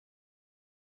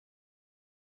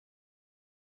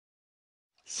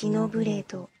シノブレ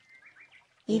ド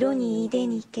色にいで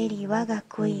にけり我が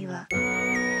恋は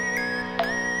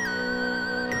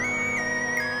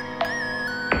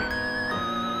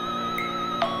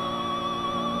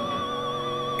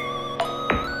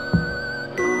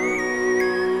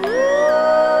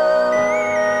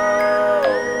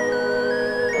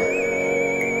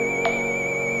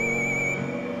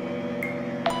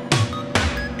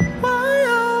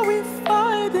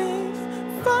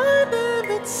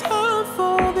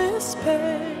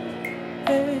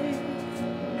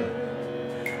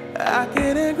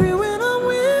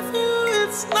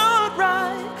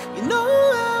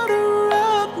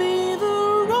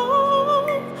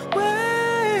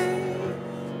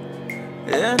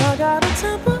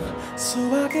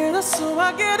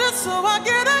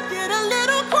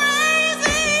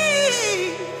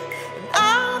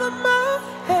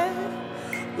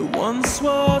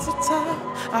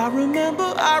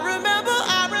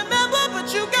I remember,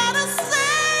 but you gotta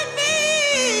save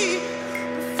me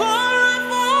before I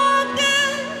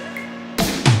forget.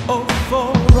 Oh,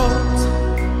 for old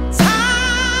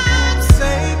time's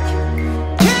sake,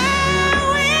 can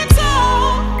we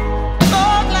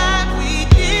talk like we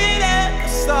did at the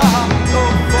start?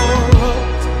 Oh, for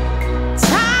old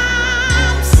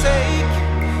time's sake,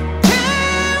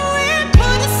 can we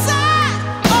put aside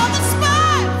all the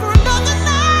spite for another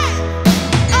night?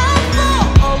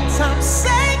 Time's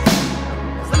sake,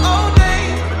 'cause the old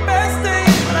days were the best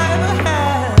days that I ever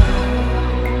had.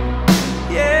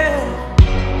 Yeah.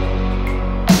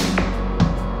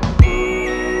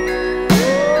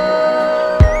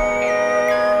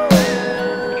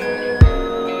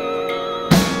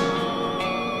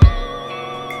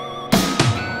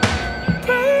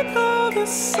 Break all the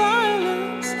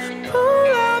silence, pull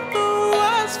out the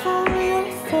words from your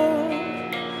phone.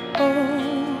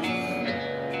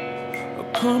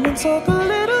 Come and talk a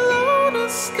little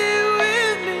honesty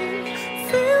with me.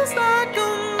 Feels like a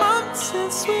month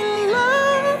since we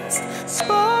last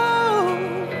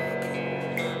spoke.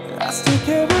 I still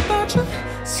care about you,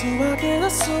 so I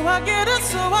get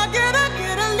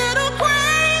a little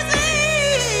crazy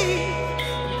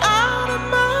out of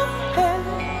my head.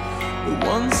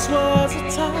 Once was a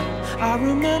time I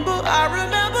remember.